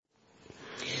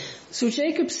So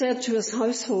Jacob said to his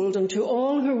household and to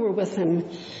all who were with him,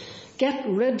 "Get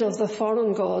rid of the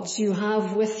foreign gods you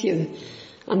have with you,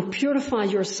 and purify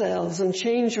yourselves and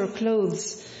change your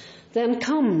clothes. Then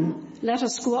come, let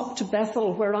us go up to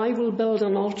Bethel, where I will build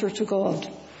an altar to God,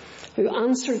 who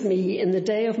answered me in the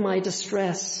day of my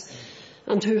distress,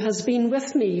 and who has been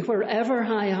with me wherever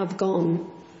I have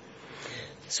gone."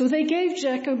 So they gave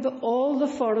Jacob all the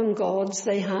foreign gods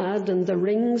they had and the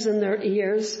rings in their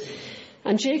ears,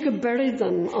 and Jacob buried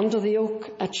them under the oak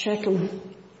at Shechem.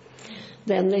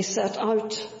 Then they set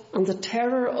out, and the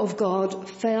terror of God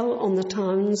fell on the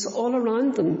towns all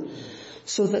around them,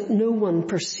 so that no one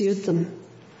pursued them.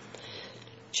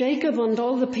 Jacob and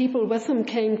all the people with him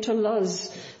came to Luz,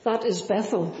 that is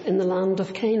Bethel, in the land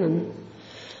of Canaan.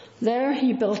 There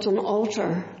he built an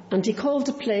altar, and he called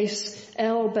the place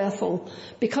El Bethel,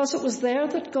 because it was there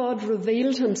that God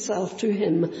revealed himself to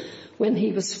him when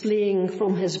he was fleeing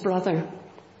from his brother.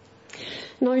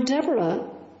 Now Deborah,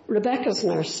 Rebekah's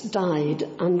nurse, died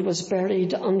and was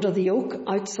buried under the oak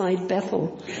outside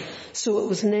Bethel, so it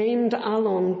was named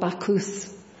Allon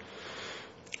Bakuth.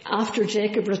 After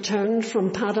Jacob returned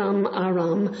from Paddan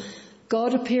Aram,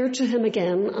 God appeared to him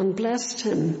again and blessed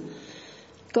him.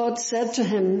 God said to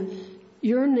him,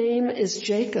 "Your name is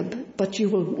Jacob, but you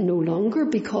will no longer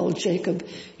be called Jacob.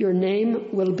 Your name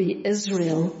will be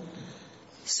Israel."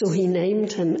 So he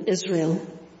named him Israel.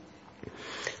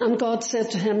 And God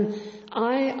said to him,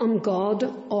 "I am God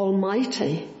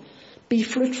Almighty. Be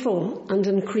fruitful and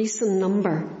increase in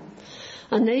number.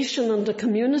 A nation and a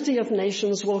community of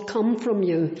nations will come from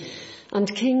you,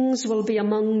 and kings will be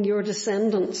among your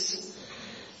descendants.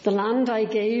 The land I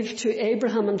gave to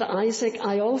Abraham and Isaac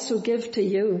I also give to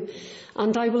you,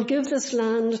 and I will give this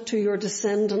land to your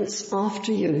descendants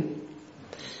after you."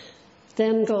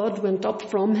 Then God went up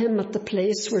from him at the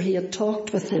place where he had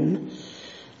talked with him.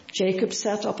 Jacob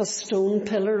set up a stone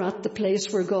pillar at the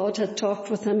place where God had talked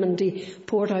with him, and he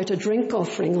poured out a drink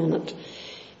offering on it.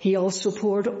 He also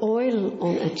poured oil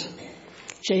on it.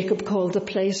 Jacob called the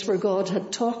place where God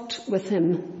had talked with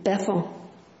him Bethel.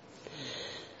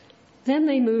 Then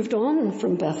they moved on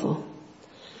from Bethel,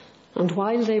 and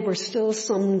while they were still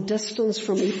some distance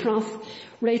from Ephrath,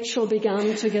 Rachel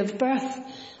began to give birth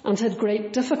and had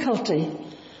great difficulty.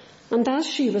 And as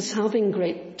she was having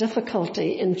great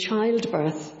difficulty in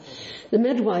childbirth, the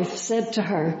midwife said to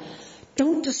her,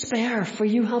 "Don't despair, for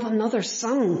you have another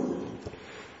son."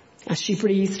 As she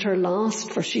breathed her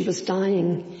last, for she was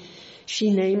dying,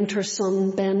 she named her son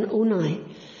Ben-Oni,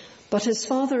 but his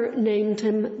father named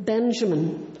him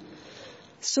Benjamin.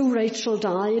 So Rachel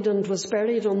died and was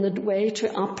buried on the way to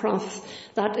Ephrath,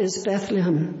 that is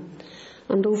Bethlehem.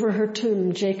 And over her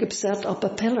tomb Jacob set up a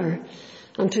pillar,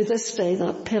 and to this day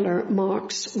that pillar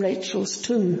marks Rachel's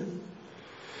tomb.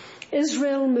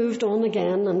 Israel moved on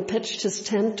again and pitched his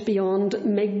tent beyond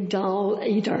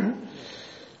Migdal-Eder.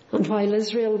 And while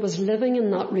Israel was living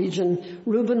in that region,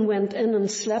 Reuben went in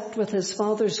and slept with his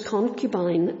father's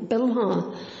concubine,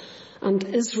 Bilhah, and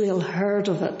Israel heard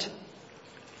of it.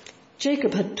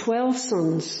 Jacob had 12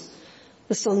 sons,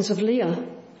 the sons of Leah,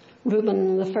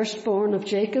 Reuben, the firstborn of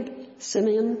Jacob,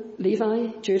 Simeon, Levi,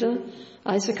 Judah,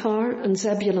 Issachar, and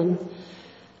Zebulun.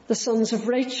 The sons of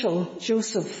Rachel,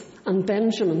 Joseph, and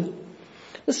Benjamin.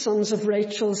 The sons of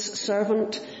Rachel's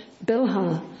servant,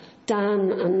 Bilhah,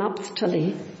 Dan, and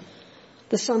Naphtali.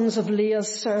 The sons of Leah's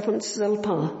servant,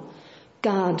 Zilpah,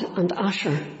 Gad, and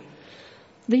Asher.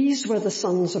 These were the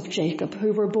sons of Jacob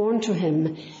who were born to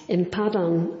him in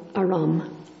Paddan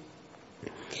Aram.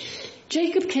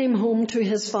 Jacob came home to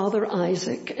his father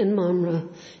Isaac in Mamre,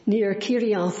 near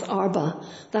Kiriath Arba,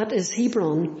 that is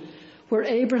Hebron, where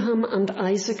Abraham and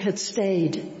Isaac had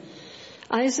stayed.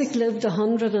 Isaac lived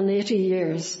 180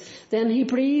 years. Then he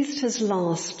breathed his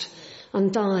last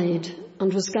and died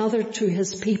and was gathered to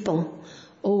his people,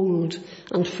 old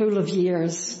and full of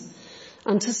years.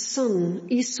 And his son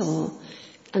Esau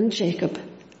and Jacob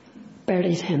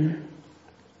buried him.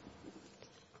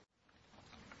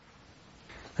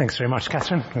 Thanks very much,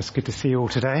 Catherine. It's good to see you all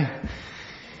today.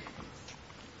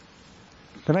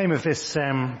 The name of this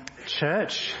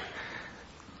church,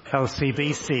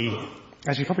 LCBC,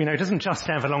 as you probably know, doesn't just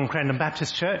stand for Long Crendon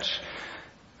Baptist Church.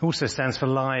 It also stands for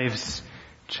Lives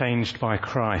Changed by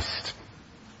Christ.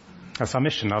 That's our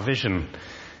mission, our vision,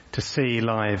 to see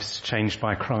lives changed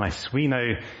by Christ. We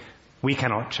know we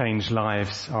cannot change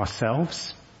lives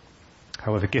ourselves,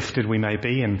 however gifted we may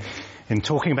be in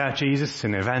talking about Jesus,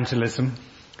 in evangelism.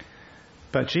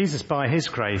 But Jesus, by his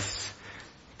grace,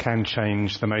 can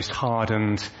change the most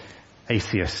hardened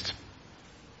atheist.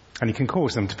 And he can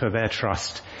cause them to put their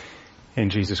trust in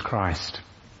Jesus Christ.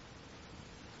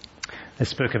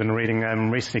 This book I've been reading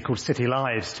recently called City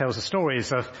Lives tells the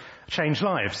stories of changed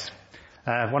lives,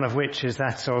 one of which is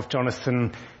that of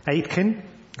Jonathan Aitken,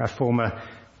 a former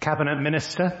cabinet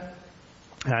minister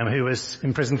who was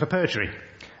imprisoned for perjury.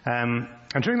 And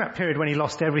during that period when he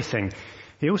lost everything,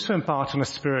 he also embarked on a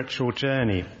spiritual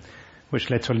journey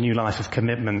which led to a new life of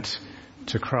commitment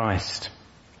to Christ.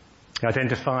 He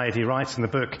identified, he writes in the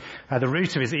book, the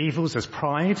root of his evils as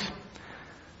pride,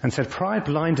 and said, "Pride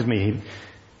blinded me."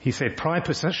 He said, "Pride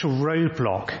puts such a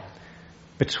roadblock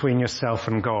between yourself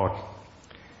and God.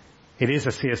 It is,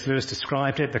 as C.S. Lewis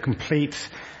described it, the complete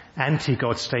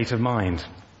anti-God state of mind."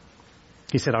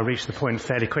 He said, "I reached the point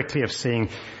fairly quickly of seeing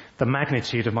the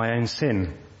magnitude of my own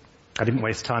sin. I didn't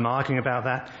waste time arguing about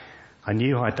that. I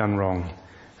knew I'd done wrong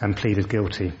and pleaded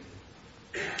guilty."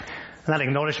 And that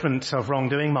acknowledgement of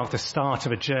wrongdoing marked the start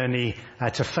of a journey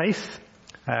to faith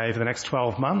over the next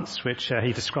 12 months, which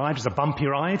he described as a bumpy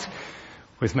ride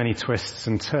with many twists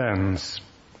and turns.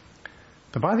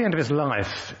 But by the end of his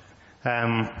life,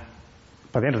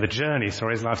 by the end of the journey,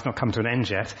 his life's not come to an end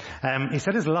yet, he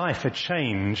said his life had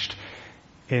changed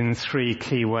in 3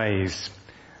 key ways.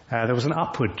 There was an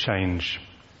upward change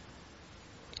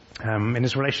in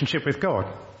his relationship with God.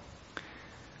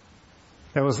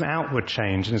 There was an outward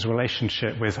change in his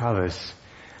relationship with others.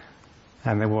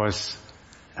 And there was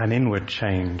an inward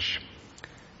change,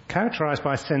 characterized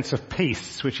by a sense of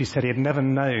peace, which he said he had never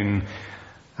known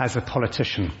as a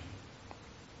politician.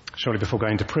 Shortly before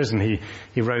going to prison,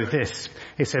 he wrote this.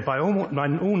 He said, by all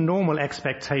normal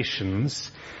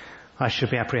expectations, I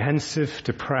should be apprehensive,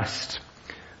 depressed,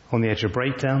 on the edge of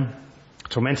breakdown,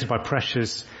 tormented by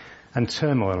pressures and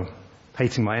turmoil,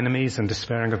 hating my enemies and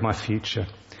despairing of my future.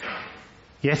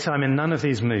 Yet I'm in none of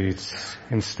these moods.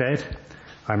 Instead,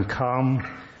 I'm calm,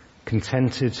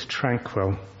 contented,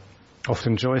 tranquil,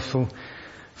 often joyful,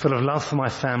 full of love for my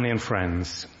family and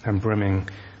friends, and brimming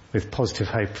with positive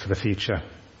hope for the future.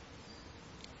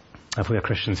 If we are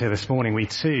Christians here this morning, we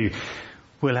too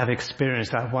will have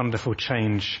experienced that wonderful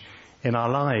change in our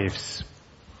lives.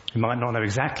 We might not know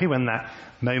exactly when that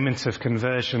moment of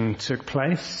conversion took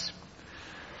place,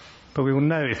 but we will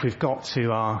know if we've got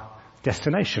to our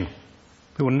destination.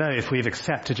 We will know if we've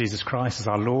accepted Jesus Christ as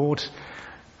our Lord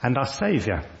and our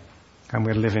Saviour, and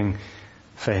we're living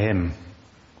for Him.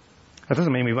 That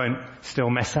doesn't mean we won't still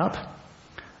mess up,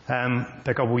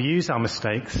 but God will use our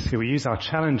mistakes, He will use our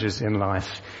challenges in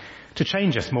life to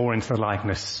change us more into the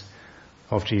likeness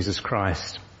of Jesus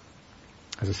Christ.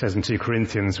 As it says in 2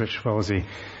 Corinthians, which Wolsey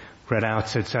read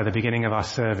out at the beginning of our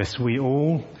service, we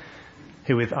all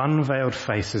who with unveiled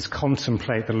faces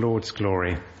contemplate the Lord's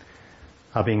glory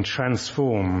are being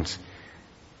transformed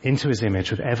into His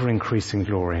image with ever-increasing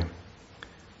glory,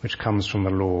 which comes from the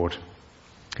Lord,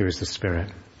 who is the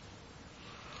Spirit.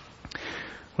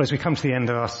 Well, as we come to the end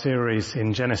of our series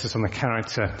in Genesis on the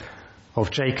character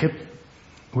of Jacob,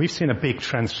 we've seen a big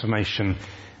transformation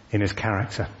in his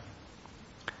character,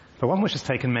 but one which has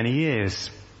taken many years.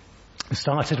 It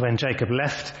started when Jacob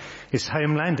left his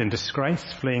homeland in disgrace,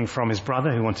 fleeing from his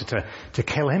brother who wanted to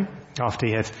kill him after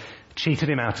he had cheated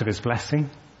him out of his blessing.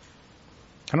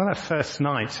 And on that first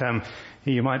night,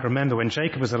 you might remember when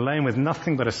Jacob was alone with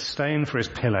nothing but a stone for his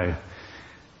pillow,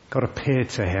 God appeared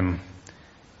to him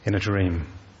in a dream.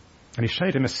 And He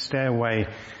showed him a stairway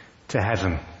to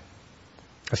heaven.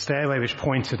 A stairway which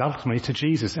pointed ultimately to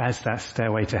Jesus as that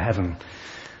stairway to heaven.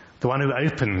 The one who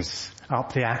opens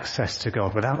up the access to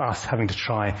God without us having to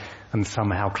try and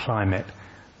somehow climb it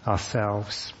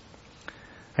ourselves.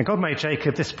 And God made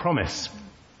Jacob this promise.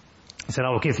 He said, I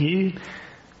will give you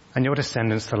and your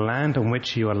descendants the land on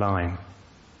which you are lying.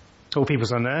 All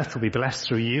peoples on earth will be blessed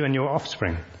through you and your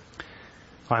offspring.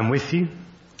 I am with you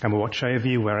and will watch over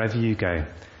you wherever you go.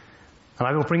 And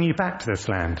I will bring you back to this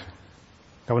land.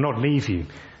 I will not leave you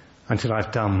until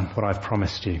I've done what I've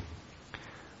promised you.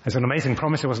 It's an amazing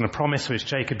promise. It wasn't a promise which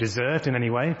Jacob deserved in any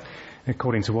way,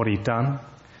 according to what he'd done.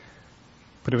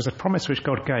 But it was a promise which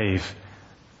God gave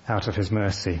out of His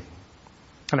mercy.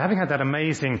 And having had that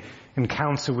amazing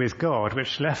encounter with God,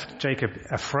 which left Jacob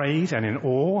afraid and in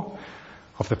awe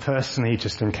of the person he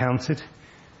just encountered,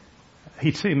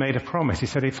 he too made a promise. He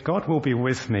said, if God will be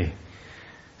with me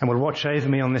and will watch over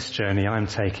me on this journey I am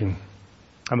taking,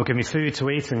 and will give me food to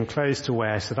eat and clothes to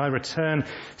wear, so that I return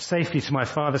safely to my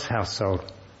father's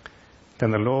household,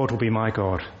 then the Lord will be my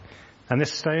God. And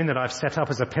this stone that I've set up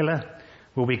as a pillar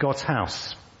will be God's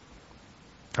house.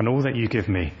 And all that you give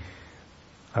me,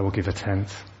 I will give a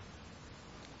tenth.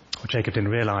 What Jacob didn't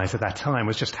realize at that time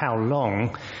was just how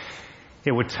long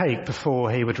it would take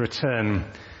before he would return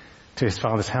to his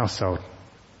father's household.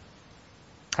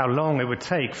 How long it would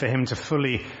take for him to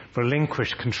fully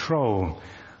relinquish control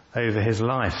over his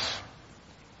life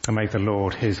and make the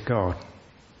Lord his God.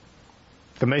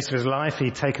 For most of his life,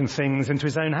 he'd taken things into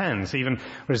his own hands, even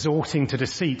resorting to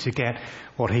deceit to get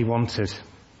what he wanted.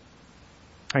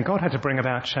 And God had to bring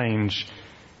about change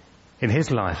in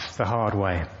his life the hard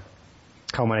way,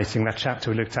 culminating that chapter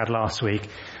we looked at last week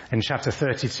in chapter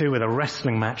 32 with a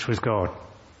wrestling match with God.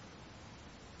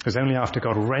 It was only after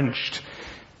God wrenched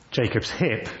Jacob's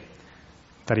hip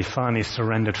that he finally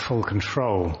surrendered full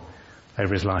control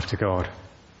over his life to God.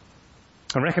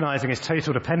 And recognizing his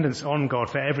total dependence on God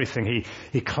for everything,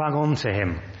 he clung on to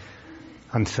him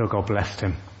until God blessed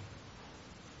him.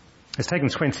 It's taken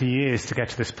 20 years to get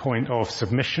to this point of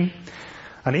submission.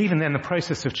 And even then, the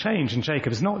process of change in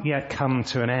Jacob has not yet come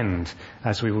to an end,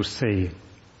 as we will see.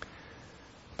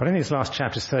 But in these last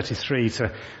chapters, 33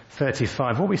 to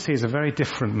 35, what we see is a very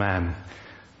different man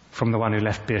from the one who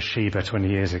left Beersheba 20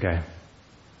 years ago.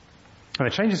 And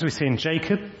the changes we see in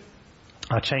Jacob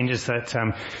are changes that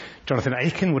Jonathan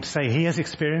Aiken would say he has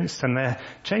experienced, and they're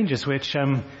changes which,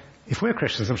 if we're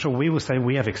Christians, I'm sure we will say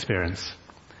we have experienced.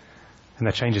 And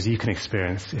they're changes you can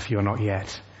experience if you're not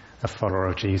yet a follower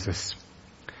of Jesus.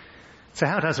 So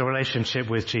how does a relationship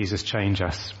with Jesus change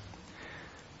us?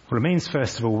 Well, it means,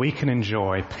 first of all, we can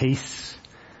enjoy peace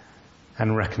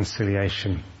and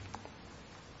reconciliation.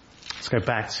 Let's go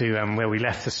back to where we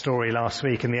left the story last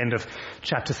week in the end of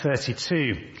chapter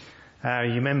 32.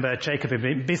 You remember Jacob had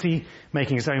been busy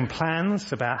making his own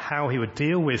plans about how he would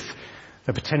deal with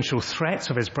the potential threats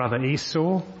of his brother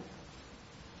Esau.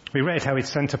 We read how he'd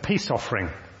sent a peace offering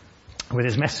with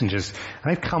his messengers,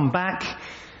 and they'd come back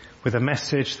with a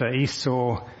message that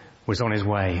Esau was on his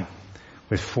way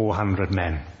with 400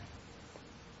 men.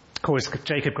 It caused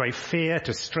Jacob great fear,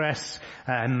 distress,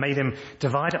 and made him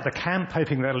divide up the camp,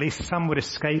 hoping that at least some would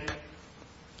escape.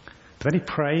 But then he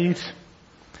prayed,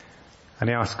 and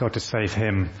he asked God to save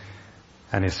him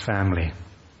and his family.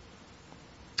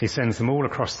 He sends them all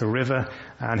across the river,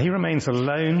 and he remains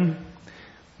alone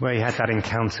where he had that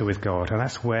encounter with God. And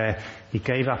that's where he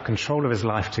gave up control of his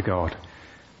life to God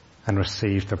and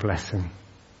received the blessing.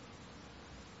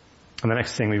 And the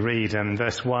next thing we read in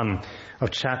verse 1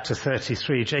 of chapter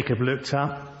 33, Jacob looked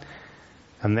up,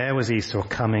 and there was Esau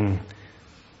coming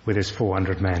with his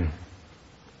 400 men.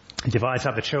 He divides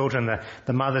up the children,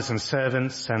 the mothers and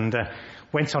servants, and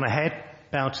went on ahead,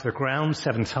 bowed to the ground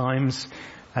 7 times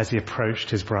as he approached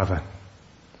his brother.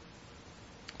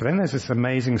 But then there's this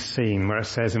amazing scene where it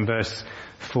says in verse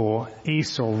 4,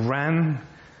 Esau ran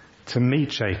to meet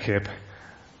Jacob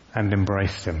and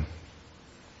embraced him.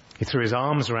 He threw his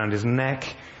arms around his neck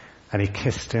and he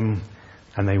kissed him,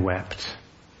 and they wept.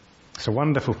 It's a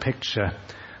wonderful picture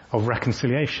of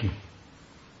reconciliation.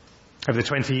 Over the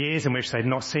 20 years in which they'd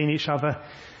not seen each other,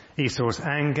 Esau's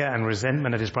anger and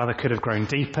resentment at his brother could have grown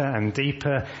deeper and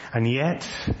deeper, and yet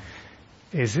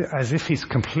is as if he's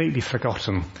completely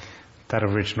forgotten that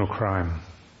original crime.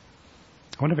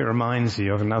 I wonder if it reminds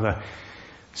you of another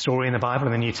story in the Bible,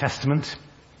 in the New Testament.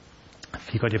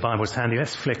 If you've got your Bibles handy,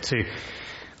 let's flick to,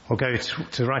 or go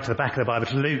to right to the back of the Bible,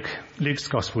 to Luke's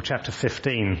Gospel, chapter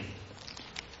 15.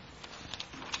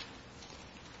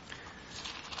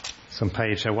 It's on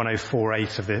page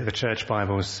 1048 of the Church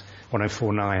Bibles,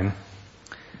 1049.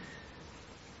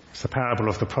 It's the parable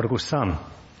of the prodigal son,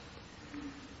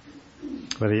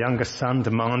 where the younger son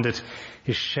demanded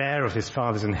his share of his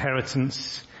father's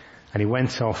inheritance, and he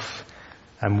went off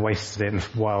and wasted it in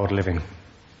wild living.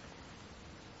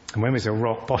 And when he was at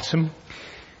rock bottom,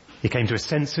 he came to his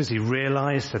senses. He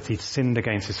realized that he'd sinned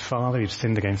against his father, he'd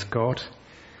sinned against God,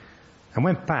 and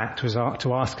went back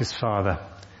to ask his father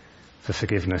for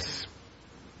forgiveness.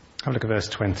 Have a look at verse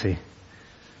 20. It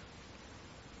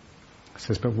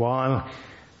says, but while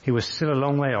he was still a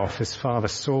long way off, his father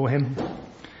saw him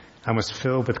and was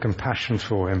filled with compassion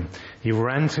for him. He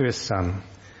ran to his son,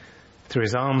 threw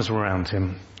his arms around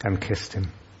him, and kissed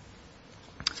him.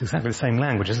 It's exactly the same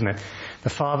language, isn't it? The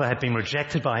father had been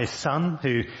rejected by his son,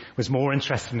 who was more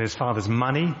interested in his father's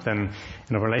money than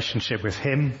in a relationship with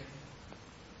him,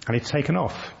 and he'd taken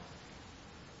off.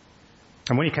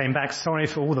 And when he came back sorry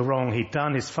for all the wrong he'd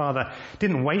done, his father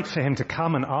didn't wait for him to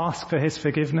come and ask for his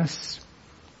forgiveness.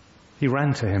 He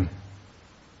ran to him.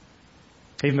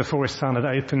 Even before his son had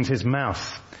opened his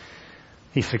mouth,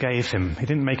 he forgave him. He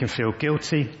didn't make him feel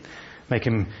guilty, make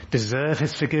him deserve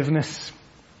his forgiveness.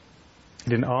 He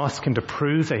didn't ask him to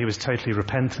prove that he was totally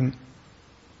repentant.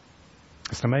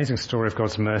 It's an amazing story of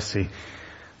God's mercy,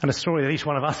 and a story that each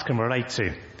one of us can relate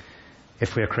to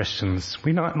if we are Christians.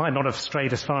 We might not have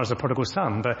strayed as far as the prodigal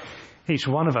son, but each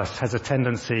one of us has a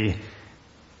tendency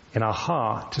in our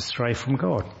heart to stray from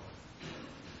God.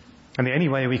 And the only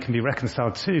way we can be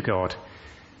reconciled to God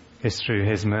is through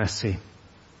his mercy.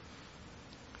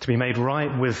 To be made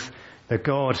right with the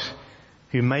God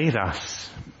who made us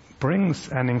brings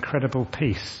an incredible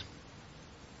peace.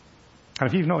 And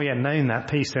if you've not yet known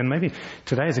that peace, then maybe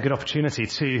today is a good opportunity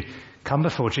to come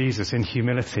before Jesus in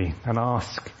humility and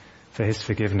ask for his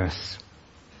forgiveness.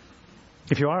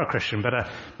 If you are a Christian, but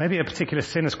maybe a particular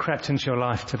sin has crept into your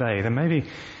life today, then maybe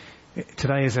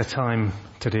today is a time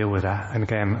to deal with that, and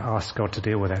again, ask God to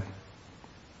deal with it.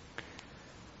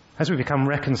 As we become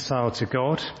reconciled to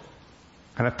God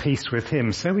and at peace with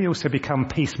him, so we also become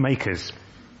peacemakers,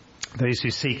 those who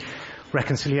seek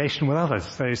reconciliation with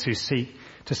others, those who seek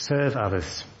to serve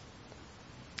others.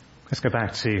 Let's go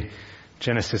back to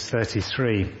Genesis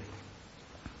 33.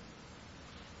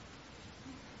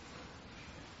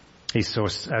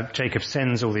 Jacob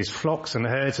sends all these flocks and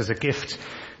herds as a gift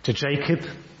to Jacob,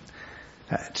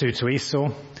 to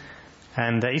Esau.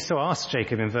 And Esau asks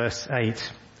Jacob in verse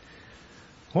 8,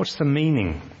 "What's the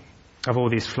meaning of all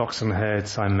these flocks and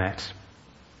herds I met?"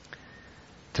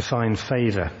 "To find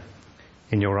favor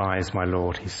in your eyes, my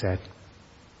lord," he said.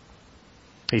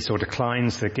 Esau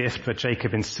declines the gift, but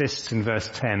Jacob insists in verse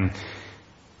 10.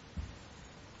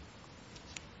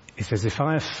 He says,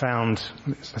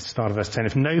 let's start at verse 10.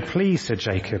 "If no please," said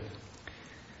Jacob,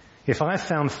 "if I have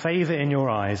found favor in your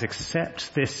eyes,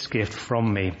 accept this gift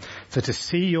from me. For to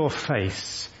see your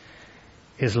face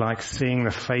is like seeing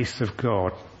the face of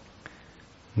God,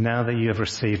 now that you have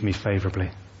received me favorably.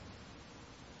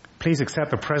 Please accept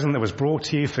the present that was brought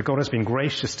to you, for God has been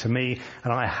gracious to me,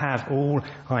 and I have all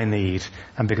I need."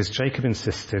 And because Jacob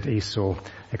insisted, Esau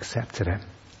accepted it.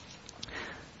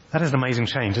 That is an amazing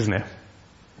change, isn't it?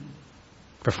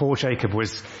 Before, Jacob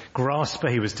was grasper,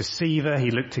 he was deceiver, he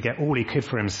looked to get all he could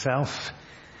for himself.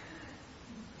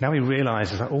 Now he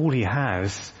realizes that all he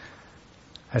has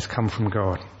come from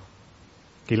God.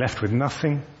 He left with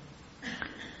nothing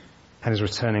and is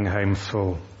returning home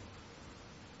full.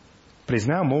 But he's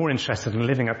now more interested in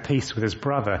living at peace with his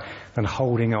brother than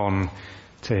holding on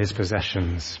to his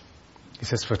possessions. He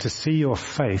says, "For to see your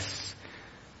face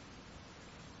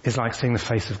is like seeing the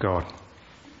face of God,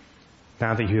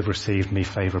 now that you have received me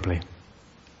favorably."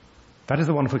 That is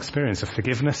the wonderful experience of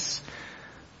forgiveness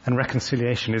and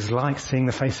reconciliation. Is like seeing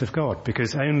the face of God,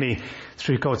 because only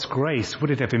through God's grace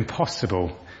would it have been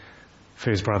possible for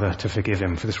his brother to forgive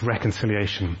him, for this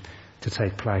reconciliation to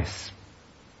take place.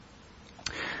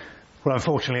 Well,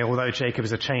 unfortunately, although Jacob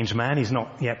is a changed man, he's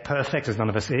not yet perfect, as none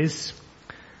of us is.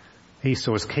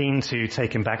 Esau is keen to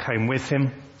take him back home with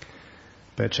him,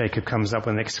 but Jacob comes up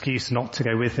with an excuse not to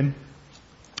go with him,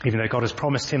 even though God has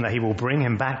promised him that he will bring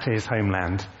him back to his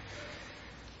homeland.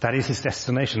 That is his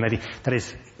destination, that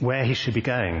is where he should be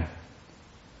going.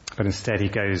 But instead he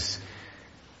goes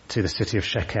to the city of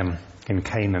Shechem in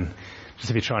Canaan.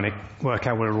 Just if you're trying to work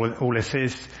out where all this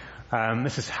is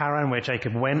Haran, where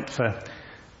Jacob went for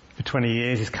 20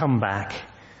 years. He's come back.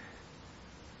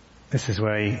 This is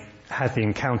where he had the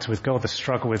encounter with God, the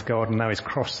struggle with God, and now he's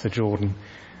crossed the Jordan.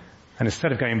 And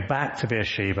instead of going back to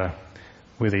Beersheba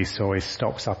with Esau, he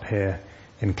stops up here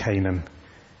in Canaan,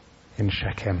 in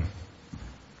Shechem.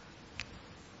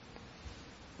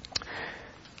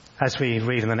 As we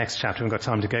read in the next chapter, we've got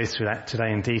time to go through that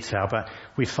today in detail, but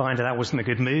we find that wasn't a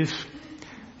good move.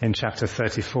 In chapter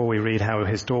 34, we read how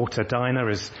his daughter Dinah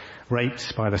is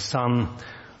raped by the son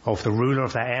of the ruler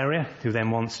of that area, who then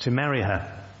wants to marry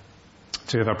her.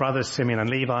 Two of her brothers, Simeon and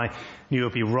Levi, knew it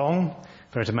would be wrong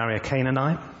for her to marry a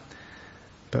Canaanite,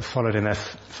 but followed in their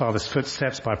father's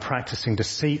footsteps by practicing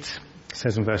deceit, it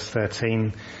says in verse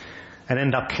 13, and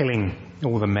end up killing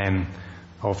all the men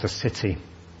of the city.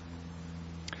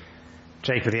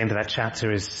 Jacob, at the end of that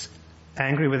chapter, is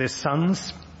angry with his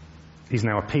sons. He's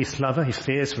now a peace lover. He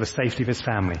fears for the safety of his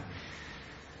family.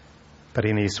 But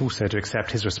he needs also to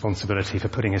accept his responsibility for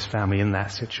putting his family in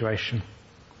that situation.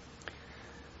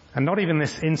 And not even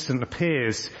this incident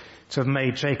appears to have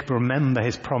made Jacob remember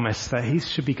his promise that he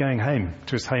should be going home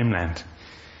to his homeland,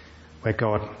 where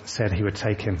God said he would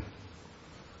take him.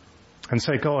 And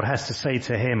so God has to say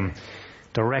to him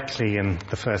directly in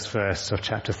the first verse of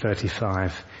chapter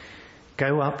 35,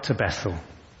 "Go up to Bethel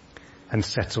and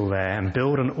settle there and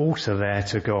build an altar there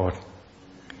to God,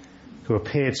 who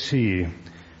appeared to you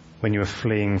when you were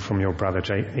fleeing from your brother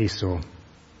Esau."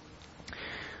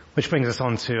 Which brings us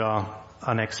on to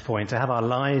our next point. To have our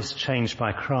lives changed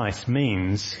by Christ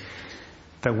means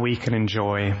that we can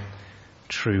enjoy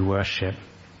true worship.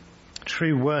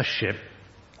 True worship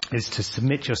is to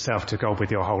submit yourself to God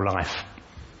with your whole life.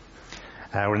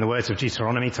 Or in the words of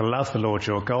Deuteronomy, to love the Lord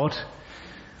your God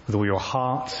with all your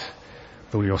heart,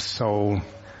 with all your soul,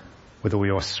 with all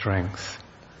your strength.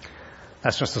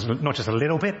 That's not just a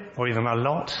little bit or even a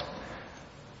lot,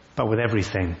 but with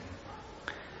everything.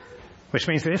 Which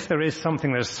means that if there is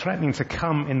something that is threatening to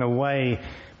come in the way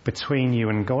between you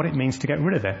and God, it means to get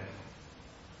rid of it.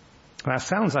 That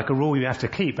sounds like a rule you have to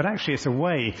keep, but actually it's a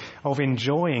way of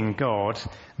enjoying God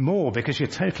more because you're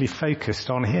totally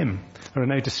focused on Him. There are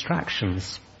no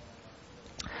distractions.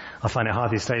 I find it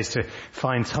hard these days to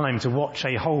find time to watch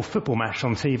a whole football match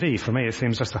on TV. For me, it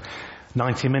seems just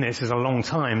 90 minutes is a long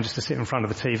time just to sit in front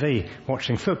of the TV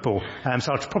watching football.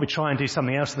 So I'll probably try and do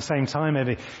something else at the same time,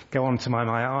 maybe go on to my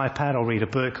iPad or read a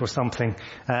book or something.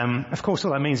 Of course,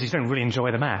 all that means is you don't really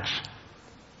enjoy the match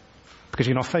because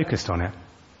you're not focused on it.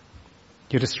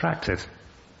 You're distracted.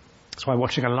 That's why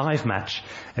watching a live match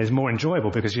is more enjoyable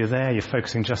because you're there, you're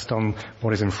focusing just on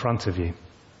what is in front of you.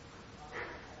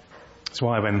 That's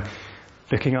why when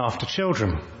looking after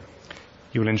children,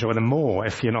 you will enjoy them more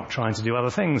if you're not trying to do other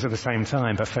things at the same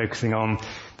time, but focusing on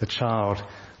the child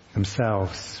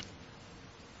themselves.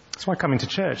 That's why coming to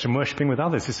church and worshipping with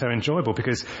others is so enjoyable,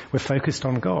 because we're focused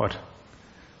on God.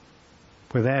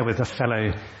 We're there with the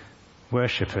fellow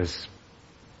worshippers.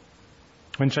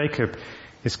 When Jacob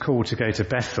is called to go to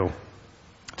Bethel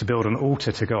to build an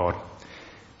altar to God,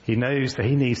 he knows that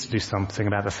he needs to do something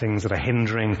about the things that are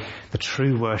hindering the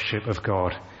true worship of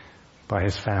God by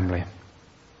his family.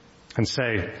 And so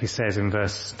he says in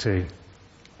verse 2,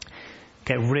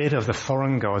 get rid of the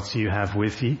foreign gods you have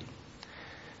with you,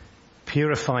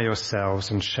 purify yourselves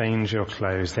and change your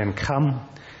clothes, then come,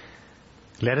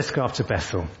 let us go up to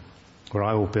Bethel, where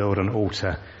I will build an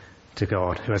altar to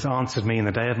God, who has answered me in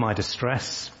the day of my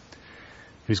distress,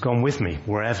 who's gone with me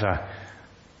wherever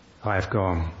I have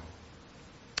gone.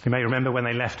 You may remember when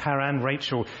they left Haran,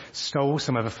 Rachel stole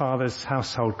some of her father's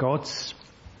household gods.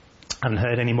 I haven't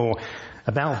heard any more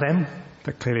about them,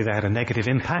 but clearly they had a negative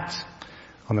impact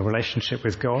on the relationship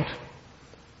with God.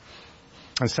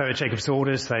 And so at Jacob's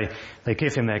orders, they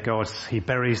give him their gods, he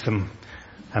buries them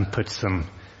and puts them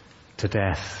to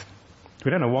death. We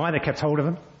don't know why they kept hold of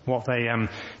them, what they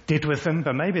did with them,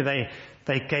 but maybe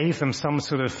they gave them some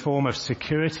sort of form of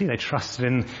security. They trusted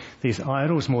in these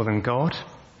idols more than God.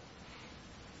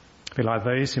 Be like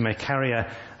those who may carry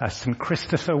a St.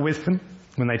 Christopher with them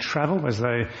when they travel, as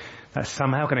though that's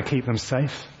somehow going to keep them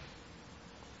safe.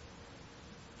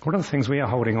 What are the things we are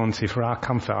holding on to for our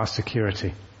comfort, our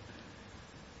security?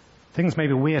 Things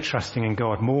maybe we are trusting in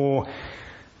God more,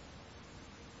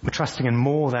 we're trusting in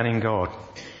more than in God.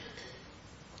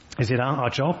 Is it our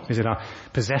job? Is it our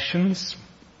possessions?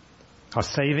 Our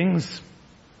savings?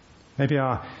 Maybe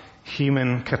our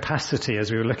human capacity, as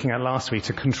we were looking at last week,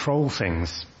 to control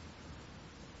things.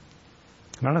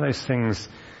 None of those things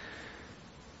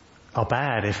are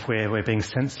bad if we're being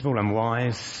sensible and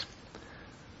wise.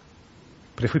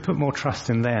 But if we put more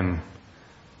trust in them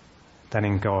than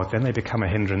in God, then they become a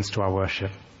hindrance to our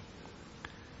worship.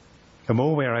 The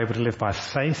more we are able to live by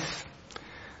faith,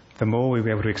 the more we'll be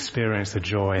able to experience the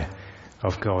joy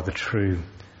of God, the true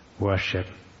worship.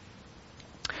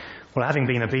 Well, having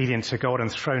been obedient to God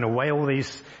and thrown away all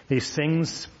these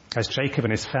things, as Jacob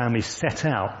and his family set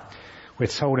out, we're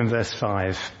told in verse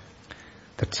 5,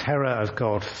 the terror of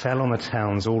God fell on the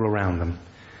towns all around them,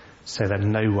 so that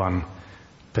no one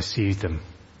pursued them.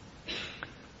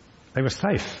 They were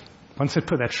safe. Once they'd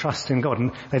put their trust in God,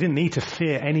 and they didn't need to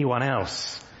fear anyone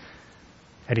else,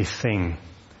 anything,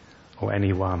 or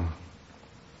anyone.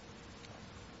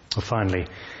 Well, finally,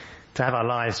 to have our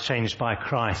lives changed by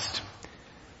Christ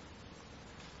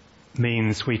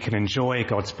means we can enjoy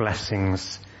God's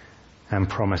blessings and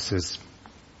promises.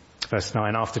 Verse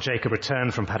 9, after Jacob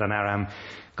returned from Paddan Aram,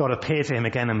 God appeared to him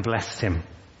again and blessed him.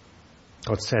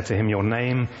 God said to him, your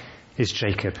name is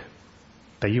Jacob,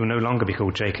 but you will no longer be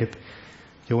called Jacob.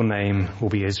 Your name will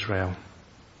be Israel.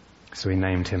 So he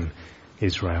named him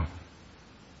Israel.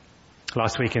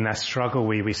 Last week in that struggle,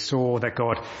 we saw that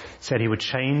God said he would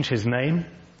change his name.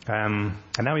 And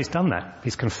now he's done that.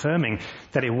 He's confirming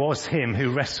that it was him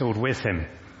who wrestled with him.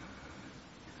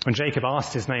 When Jacob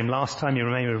asked his name last time, you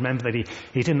may remember that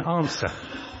he didn't answer.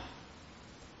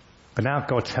 But now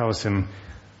God tells him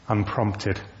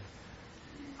unprompted,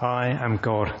 I am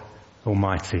God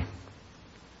Almighty,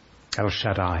 El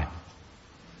Shaddai.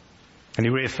 And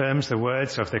he reaffirms the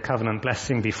words of the covenant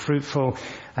blessing, be fruitful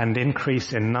and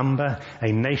increase in number.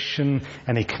 A nation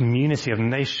and a community of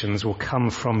nations will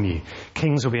come from you.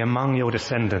 Kings will be among your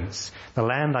descendants. The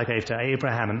land I gave to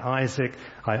Abraham and Isaac,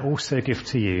 I also give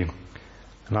to you.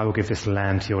 And I will give this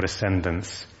land to your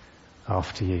descendants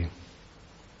after you.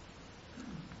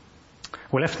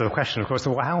 We're left with the question, of course,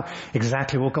 well, how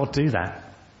exactly will God do that?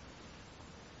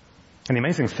 And the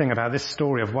amazing thing about this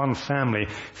story of one family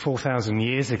 4,000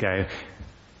 years ago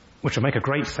which would make a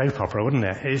great soap opera, wouldn't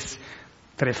it, is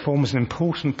that it forms an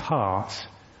important part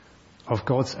of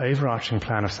God's overarching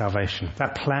plan of salvation.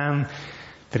 That plan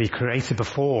that he created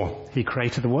before he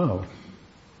created the world.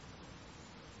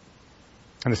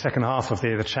 In the second half of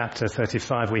the chapter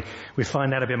 35, we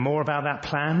find out a bit more about that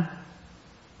plan.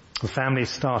 The families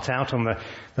start out on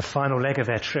the final leg of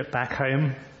their trip back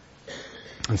home.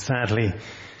 And sadly,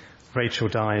 Rachel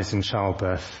dies in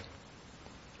childbirth.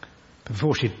 But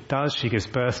before she does, she gives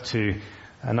birth to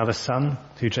another son,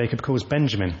 who Jacob calls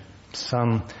Benjamin,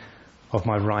 son of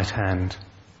my right hand.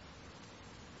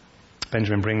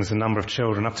 Benjamin brings a number of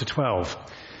children, up to 12,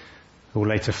 who will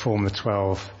later form the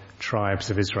 12 tribes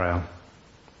of Israel.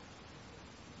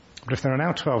 But if there are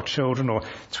now 12 children or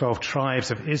 12 tribes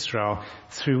of Israel,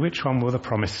 through which one will the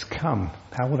promise come?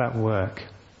 How will that work?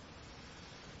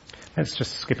 Let's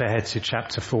just skip ahead to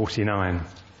chapter 49.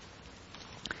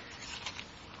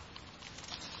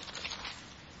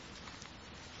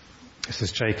 This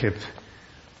is Jacob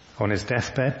on his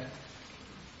deathbed.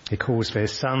 He calls for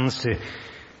his sons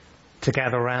to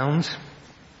gather round.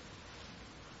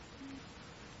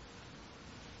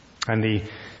 And he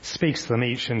speaks to them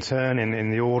each in turn in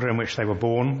the order in which they were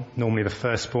born. Normally the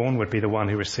firstborn would be the one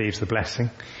who receives the blessing.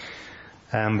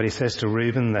 But he says to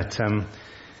Reuben that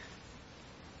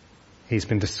he's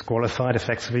been disqualified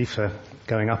effectively for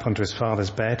going up onto his father's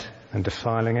bed and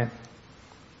defiling it.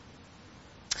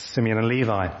 Simeon and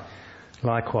Levi,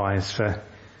 likewise, for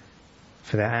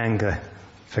their anger,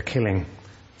 for killing,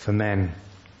 for men.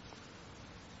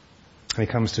 And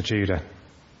he comes to Judah.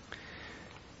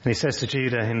 And he says to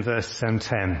Judah in verse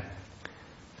 10,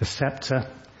 the scepter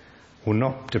will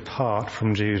not depart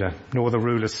from Judah, nor the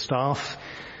ruler's staff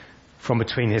from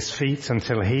between his feet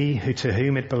until he to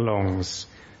whom it belongs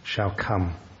shall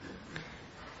come.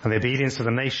 And the obedience of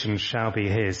the nations shall be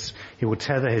his. He will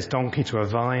tether his donkey to a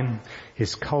vine,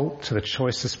 his colt to the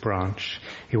choicest branch.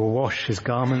 He will wash his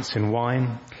garments in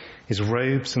wine, his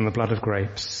robes in the blood of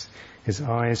grapes. His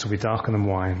eyes will be darker than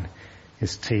wine,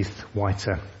 his teeth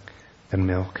whiter than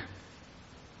milk.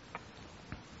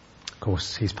 Of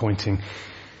course, he's pointing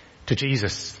to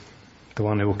Jesus, the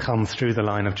one who will come through the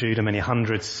line of Judah many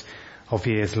hundreds of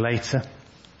years later.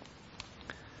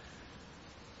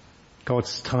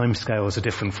 God's timescales are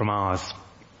different from ours.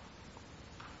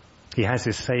 He has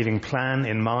his saving plan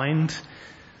in mind,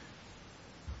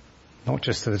 not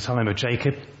just at the time of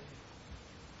Jacob,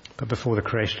 but before the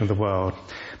creation of the world.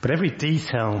 But every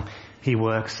detail he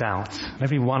works out,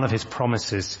 every one of his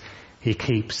promises he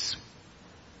keeps.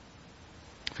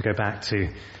 If we go back to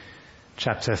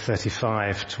chapter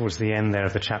 35, towards the end there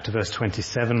of the chapter, verse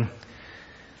 27,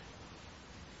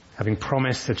 having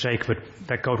promised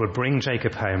that God would bring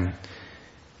Jacob home,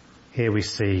 here we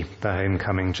see the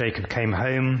homecoming. Jacob came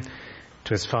home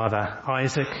to his father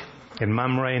Isaac in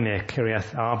Mamre near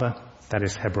Kiriath Arba, that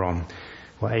is Hebron,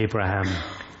 where Abraham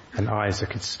and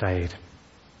Isaac had stayed.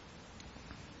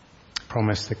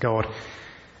 Promise that God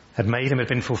had made him had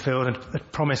been fulfilled, and the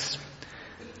promise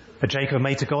that Jacob had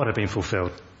made to God had been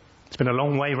fulfilled. It's been a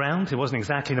long way round. It wasn't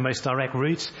exactly the most direct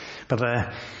route, but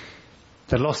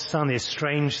the lost son, the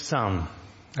estranged son,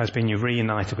 has been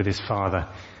reunited with his father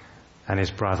and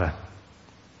his brother.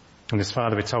 And his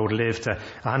father, we're told, lived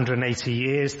 180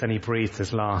 years, then he breathed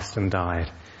his last and died,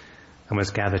 and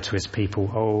was gathered to his people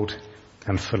old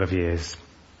and full of years.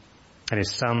 And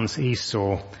his sons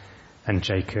Esau and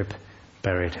Jacob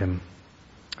buried him.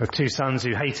 The two sons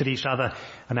who hated each other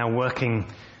are now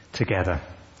working together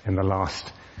in the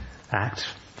last act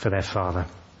for their father.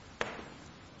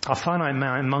 Our finite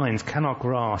minds cannot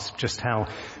grasp just how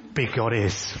big God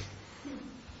is.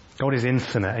 God is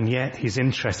infinite, and yet he's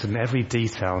interested in every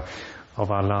detail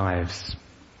of our lives.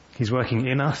 He's working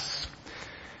in us.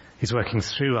 He's working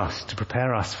through us to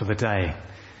prepare us for the day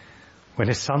when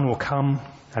his son will come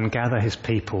and gather his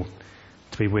people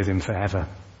to be with him forever.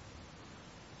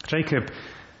 Jacob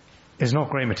is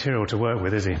not great material to work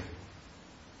with, is he?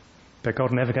 But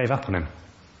God never gave up on him.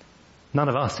 None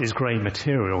of us is great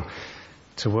material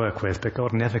to work with, but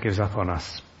God never gives up on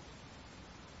us.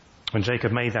 When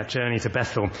Jacob made that journey to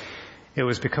Bethel, it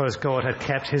was because God had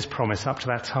kept his promise up to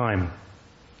that time.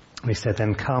 And he said,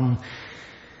 then come,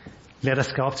 let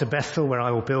us go up to Bethel, where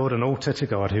I will build an altar to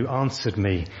God, who answered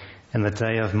me in the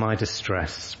day of my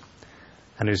distress,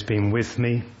 and who's been with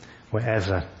me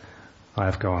wherever I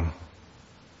have gone.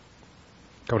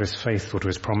 God is faithful to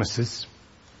his promises.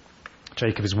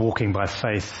 Jacob is walking by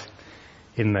faith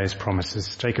in those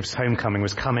promises. Jacob's homecoming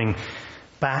was coming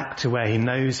back to where he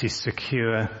knows he's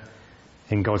secure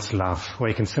in God's love, where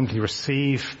he can simply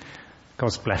receive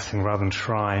God's blessing rather than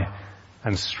try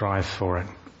and strive for it.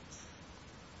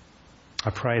 I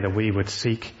pray that we would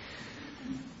seek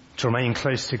to remain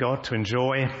close to God, to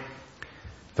enjoy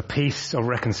the peace of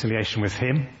reconciliation with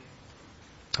him,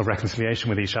 of reconciliation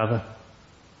with each other,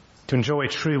 to enjoy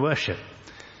true worship,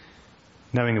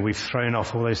 knowing that we've thrown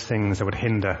off all those things that would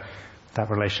hinder that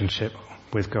relationship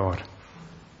with God,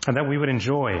 and that we would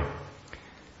enjoy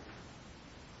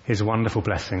his wonderful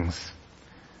blessings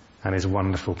and his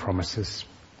wonderful promises.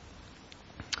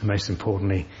 And most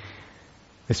importantly,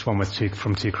 this one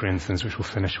from 2 Corinthians, which we'll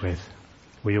finish with.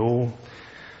 We all,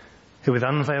 who with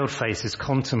unveiled faces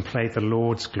contemplate the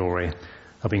Lord's glory,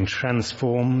 are being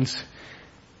transformed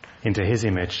into his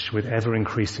image with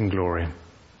ever-increasing glory,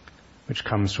 which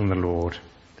comes from the Lord,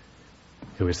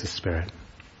 who is the Spirit.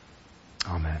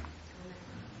 Amen.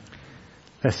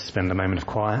 Let's spend a moment of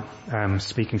quiet,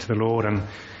 speaking to the Lord and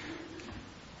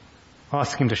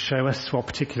ask him to show us what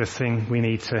particular thing we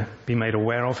need to be made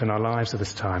aware of in our lives at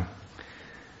this time.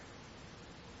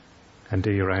 And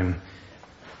do your own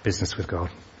business with God.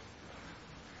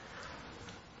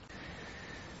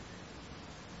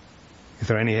 If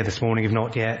there are any here this morning who've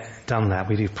not yet done that,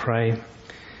 we do pray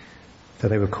that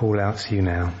they would call out to you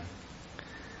now.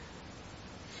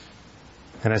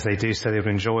 And as they do so, they would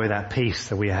enjoy that peace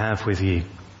that we have with you.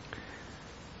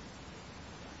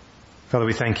 Father,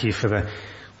 we thank you for the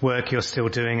work you're still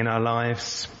doing in our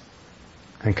lives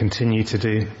and continue to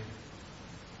do.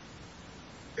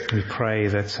 We pray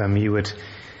that you would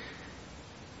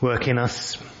work in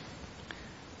us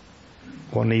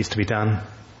what needs to be done.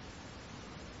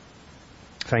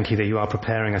 Thank you that you are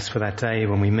preparing us for that day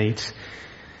when we meet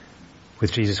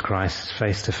with Jesus Christ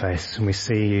face to face and we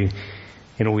see you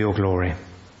in all your glory.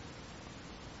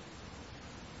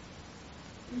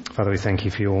 Father, we thank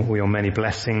you for all your many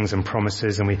blessings and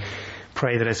promises, and we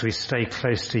pray that as we stay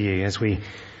close to you, as we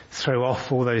throw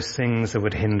off all those things that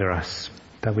would hinder us,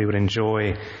 that we would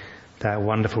enjoy that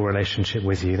wonderful relationship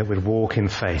with you, that we'd walk in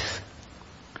faith,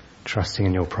 trusting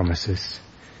in your promises,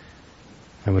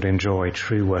 and would enjoy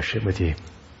true worship with you.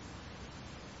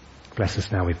 Bless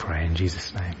us now, we pray, in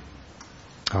Jesus' name.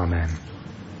 Amen.